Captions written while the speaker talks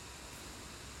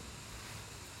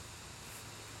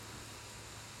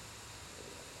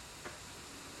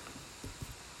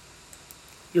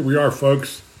Here we are,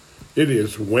 folks. It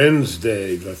is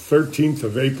Wednesday, the 13th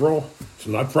of April. It's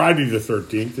not Friday the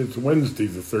 13th. It's Wednesday,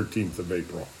 the 13th of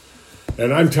April.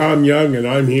 And I'm Tom Young, and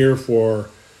I'm here for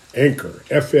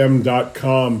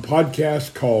AnchorFM.com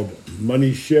podcast called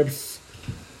Money Shifts,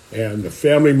 and the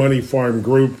Family Money Farm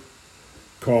Group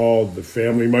called the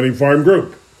Family Money Farm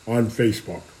Group on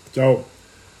Facebook. So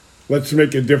let's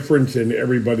make a difference in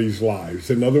everybody's lives.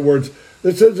 In other words,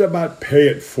 this is about pay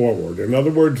it forward. In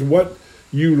other words, what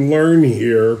you learn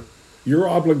here, your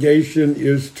obligation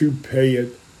is to pay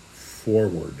it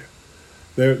forward.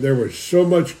 There was so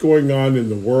much going on in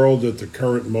the world at the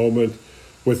current moment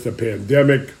with the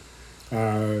pandemic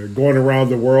going around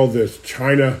the world. This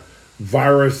China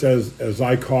virus, as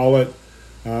I call it,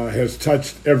 has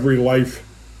touched every life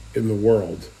in the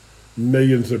world.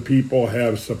 Millions of people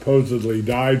have supposedly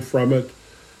died from it.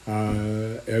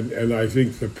 And I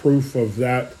think the proof of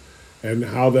that and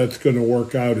how that's going to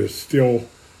work out is still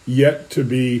yet to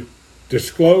be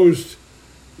disclosed,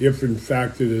 if in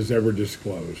fact it is ever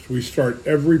disclosed. We start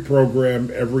every program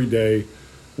every day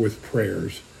with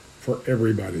prayers for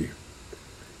everybody.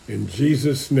 In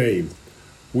Jesus' name,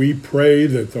 we pray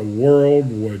that the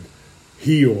world would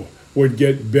heal, would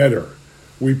get better.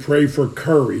 We pray for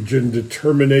courage and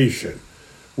determination.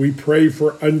 We pray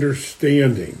for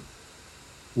understanding.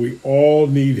 We all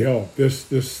need help. This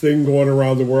thing going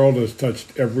around the world has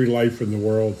touched every life in the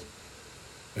world.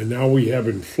 And now we have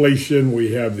inflation.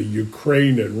 We have the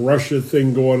Ukraine and Russia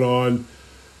thing going on.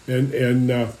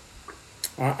 And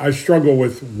I struggle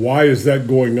with, why is that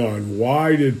going on?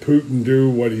 Why did Putin do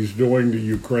what he's doing to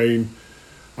Ukraine?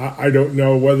 I don't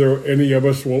know whether any of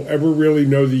us will ever really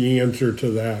know the answer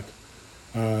to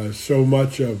that. So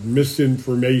much of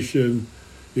misinformation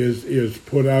is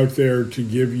put out there to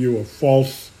give you a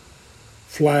false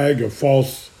flag, a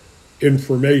false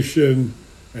information,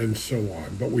 and so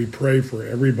on. But we pray for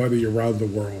everybody around the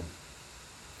world.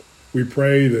 We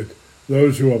pray that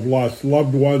those who have lost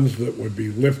loved ones that would be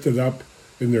lifted up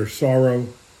in their sorrow.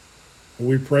 And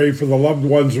we pray for the loved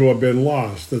ones who have been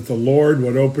lost, that the Lord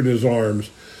would open his arms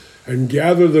and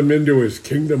gather them into his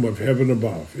kingdom of heaven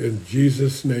above. In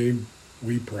Jesus' name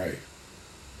we pray.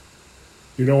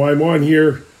 You know, I'm on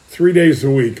here 3 days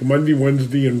a week, Monday,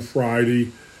 Wednesday, and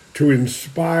Friday, to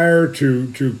inspire,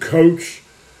 to coach,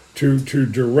 to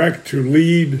direct, to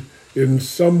lead in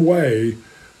some way.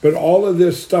 But all of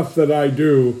this stuff that I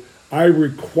do, I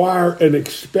require and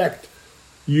expect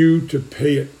you to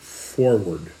pay it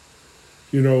forward.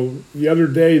 You know, the other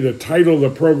day, the title of the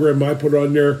program I put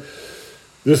on there,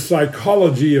 The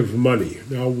Psychology of Money.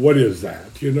 Now, what is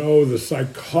that? You know, the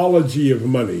psychology of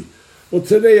money. Well,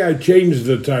 today I changed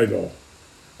the title,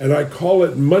 and I call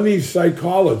it Money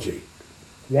Psychology.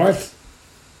 What?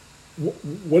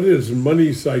 What is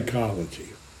money psychology?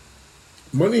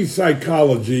 Money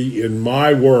psychology, in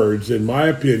my words, in my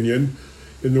opinion,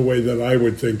 in the way that I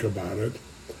would think about it,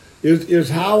 is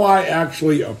how I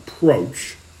actually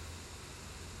approach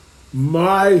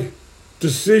my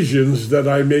decisions that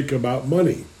I make about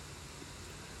money.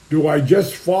 Do I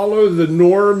just follow the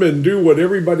norm and do what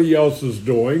everybody else is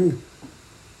doing?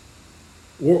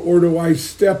 Or do I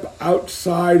step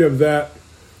outside of that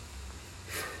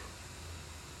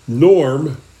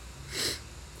norm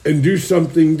and do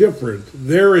something different?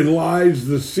 Therein lies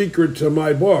the secret to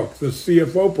my book, The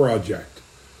CFO Project.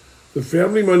 The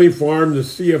Family Money Farm, the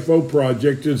CFO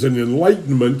Project, is an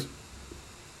enlightenment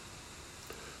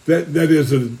that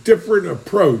is a different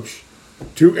approach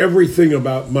to everything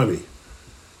about money.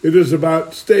 It is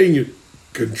about staying in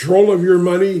control of your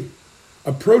money,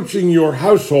 approaching your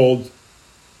household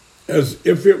as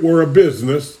if it were a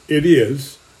business. It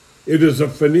is. It is a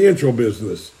financial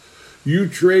business. You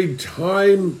trade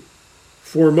time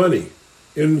for money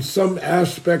in some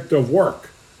aspect of work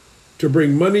to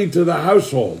bring money to the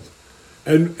household.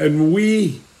 And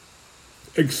we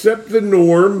accept the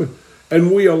norm,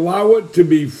 and we allow it to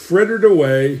be frittered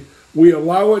away. We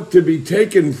allow it to be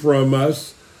taken from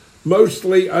us,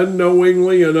 mostly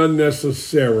unknowingly and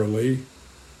unnecessarily.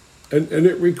 And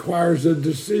it requires a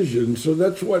decision. So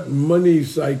that's what money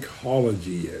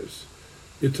psychology is.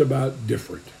 It's about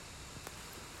different.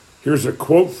 Here's a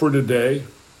quote for today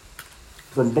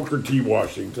from Booker T.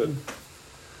 Washington.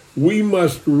 We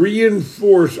must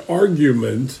reinforce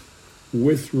argument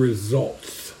with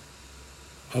results.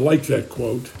 I like that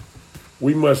quote.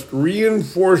 We must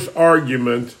reinforce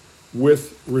argument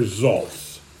with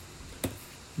results.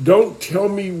 Don't tell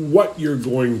me what you're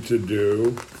going to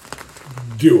do.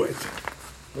 Do it.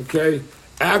 Okay?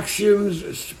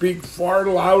 Actions speak far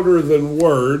louder than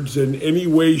words in any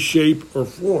way, shape, or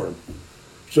form.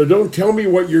 So don't tell me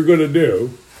what you're going to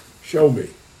do. Show me.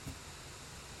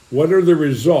 What are the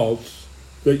results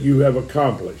that you have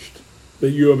accomplished,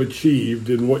 that you have achieved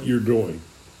in what you're doing?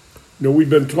 You know, we've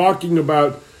been talking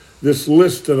about this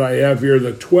list that I have here,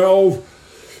 the 12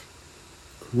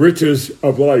 riches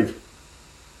of life.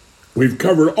 We've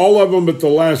covered all of them but the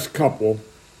last couple.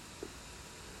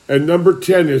 And number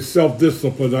 10 is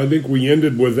self-discipline. I think we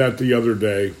ended with that the other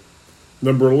day.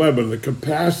 Number 11, the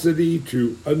capacity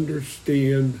to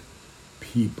understand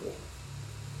people.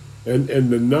 And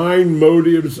the 9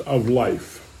 motives of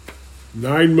life.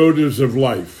 9 motives of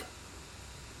life.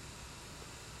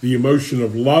 The emotion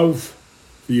of love,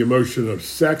 the emotion of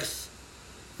sex,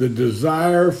 the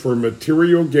desire for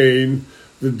material gain,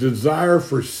 the desire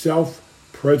for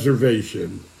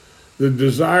self-preservation, the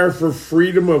desire for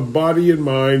freedom of body and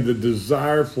mind, the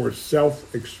desire for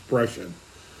self-expression,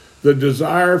 the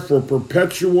desire for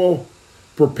perpetuation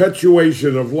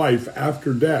of life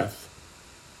after death,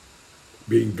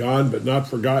 being gone but not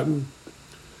forgotten,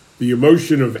 the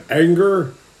emotion of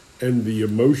anger, and the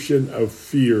emotion of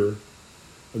fear.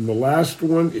 And the last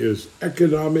one is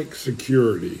economic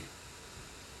security.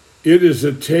 It is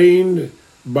attained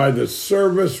by the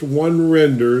service one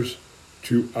renders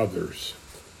to others.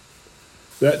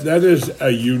 That is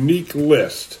a unique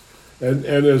list. And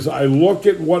as I look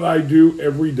at what I do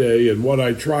every day and what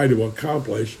I try to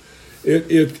accomplish,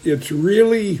 it's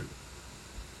really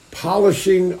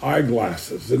polishing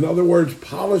eyeglasses. In other words,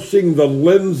 polishing the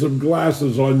lens of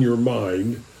glasses on your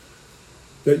mind,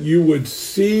 that you would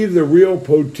see the real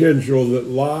potential that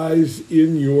lies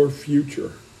in your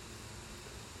future.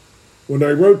 When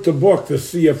I wrote the book, The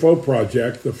CFO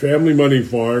Project, The Family Money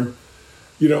Farm,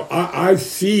 you know, I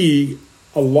see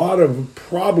a lot of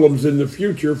problems in the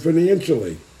future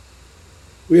financially.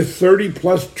 We have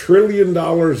 $30+ trillion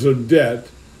of debt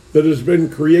that has been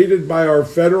created by our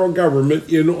federal government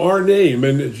in our name,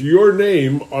 and it's your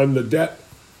name on the debt,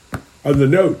 on the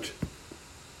note,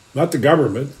 not the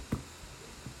government.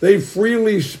 They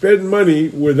freely spend money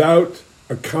without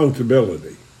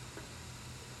accountability.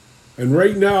 And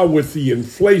right now with the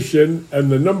inflation,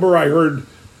 and the number I heard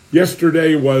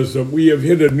yesterday was that we have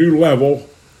hit a new level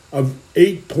of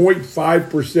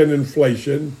 8.5%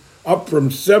 inflation, up from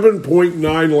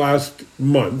 7.9 last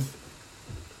month.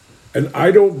 And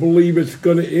I don't believe it's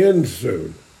going to end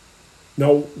soon.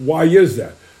 Now, why is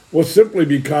that? Well, simply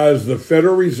because the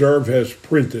Federal Reserve has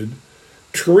printed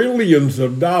trillions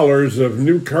of dollars of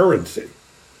new currency.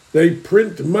 They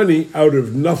print money out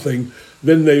of nothing,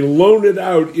 then they loan it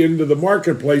out into the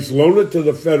marketplace, loan it to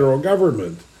the federal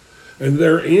government. And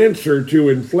their answer to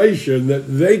inflation that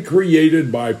they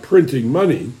created by printing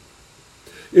money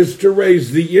is to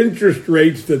raise the interest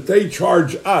rates that they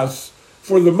charge us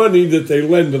for the money that they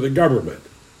lend to the government.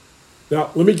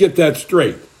 Now, let me get that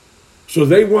straight. So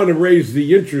they want to raise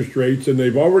the interest rates, and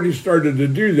they've already started to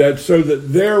do that so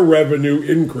that their revenue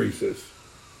increases.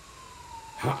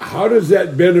 How does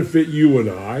that benefit you and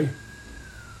I?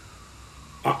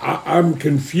 I'm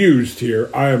confused here.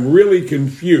 I am really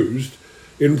confused.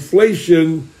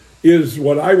 Inflation is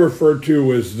what I refer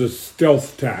to as the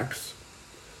stealth tax.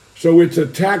 So it's a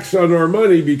tax on our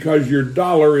money because your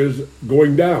dollar is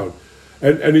going down.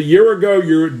 And a year ago,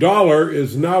 your dollar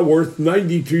is now worth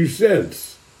 92 cents.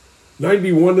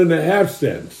 91.5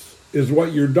 cents is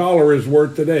what your dollar is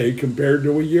worth today compared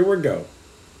to a year ago.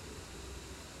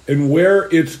 And where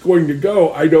it's going to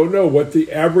go, I don't know. What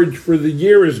the average for the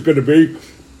year is going to be,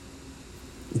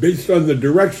 based on the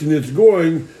direction it's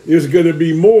going, is going to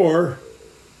be more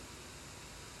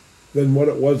than what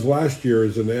it was last year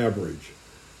as an average.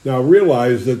 Now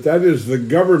realize that that is the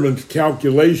government's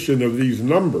calculation of these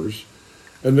numbers,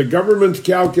 and the government's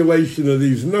calculation of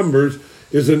these numbers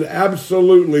is an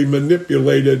absolutely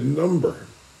manipulated number.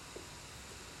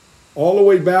 All the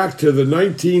way back to the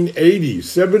 1980s,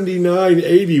 79,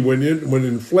 80, when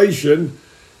inflation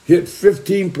hit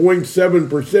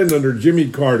 15.7% under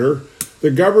Jimmy Carter,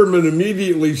 the government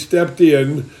immediately stepped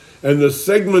in, and the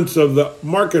segments of the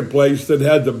marketplace that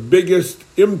had the biggest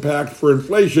impact for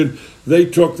inflation, they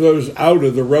took those out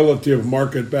of the relative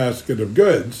market basket of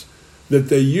goods that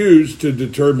they used to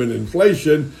determine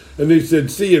inflation. And they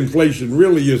said, see, inflation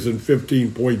really isn't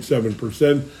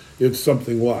 15.7%, it's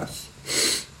something less.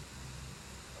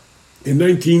 In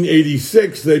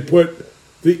 1986, they put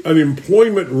the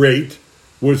unemployment rate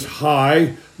was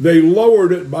high. They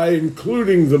lowered it by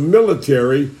including the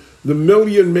military, the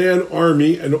million-man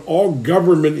army, and all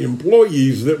government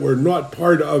employees that were not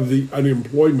part of the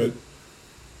unemployment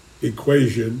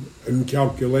equation and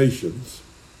calculations.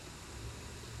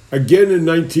 Again, in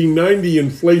 1990,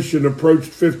 inflation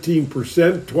approached 15%,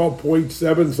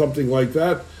 12.7, something like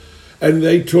that, and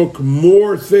they took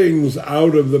more things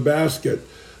out of the basket.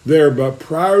 there, but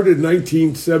prior to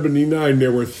 1979,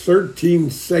 there were 13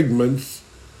 segments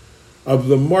of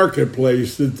the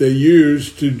marketplace that they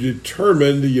used to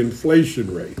determine the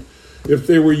inflation rate. If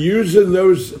they were using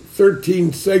those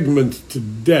 13 segments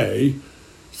today,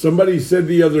 somebody said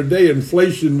the other day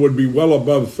inflation would be well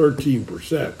above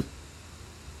 13%.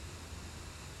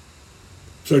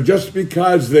 So just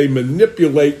because they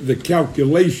manipulate the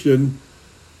calculation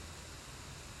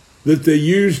that they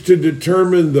use to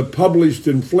determine the published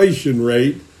inflation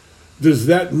rate, does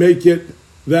that make it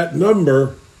that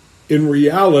number in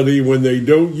reality when they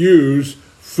don't use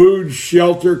food,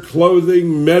 shelter,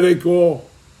 clothing, medical?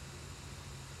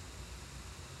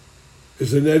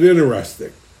 Isn't that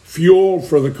interesting? Fuel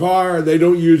for the car, they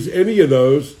don't use any of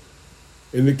those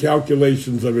in the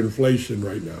calculations of inflation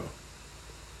right now.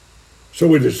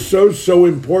 So it is so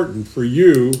important for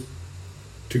you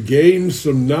to gain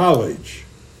some knowledge.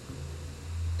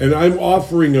 And I'm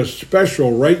offering a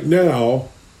special right now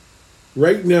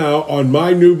on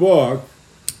my new book,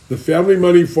 The Family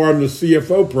Money Farm, the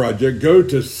CFO Project. Go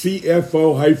to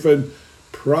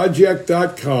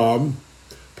cfo-project.com,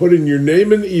 put in your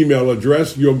name and email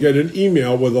address. You'll get an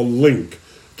email with a link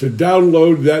to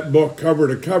download that book cover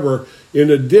to cover. In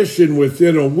addition,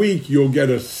 within a week, you'll get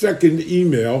a second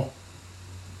email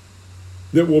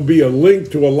that will be a link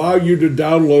to allow you to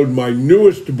download my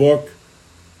newest book,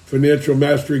 Financial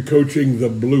Mastery Coaching, The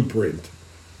Blueprint.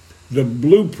 The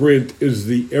blueprint is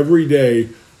the everyday,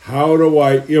 how do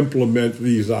I implement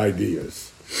these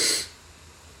ideas?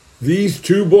 These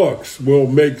two books will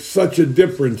make such a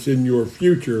difference in your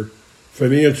future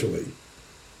financially,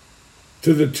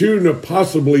 to the tune of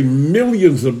possibly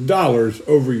millions of dollars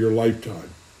over your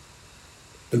lifetime.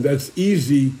 And that's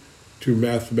easy to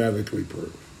mathematically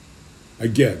prove.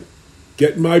 Again,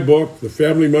 get my book, The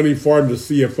Family Money Farm, the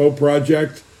CFO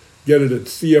Project. Get it at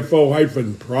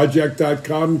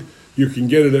cfo-project.com. You can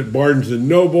get it at Barnes &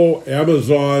 Noble,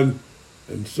 Amazon,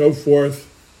 and so forth.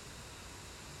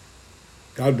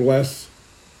 God bless.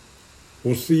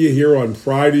 We'll see you here on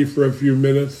Friday for a few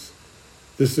minutes.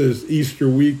 This is Easter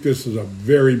week. This is a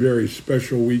very, very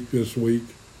special week this week.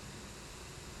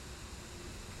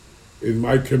 In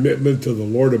my commitment to the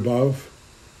Lord above,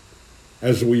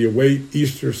 as we await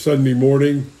Easter Sunday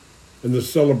morning and the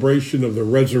celebration of the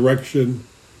resurrection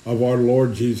of our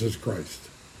Lord Jesus Christ.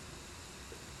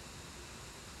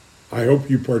 I hope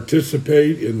you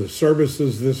participate in the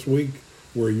services this week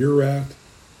where you're at.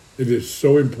 It is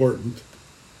so important.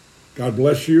 God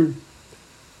bless you.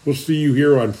 We'll see you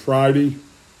here on Friday.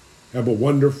 Have a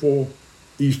wonderful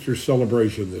Easter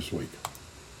celebration this week.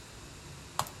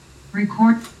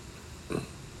 Record.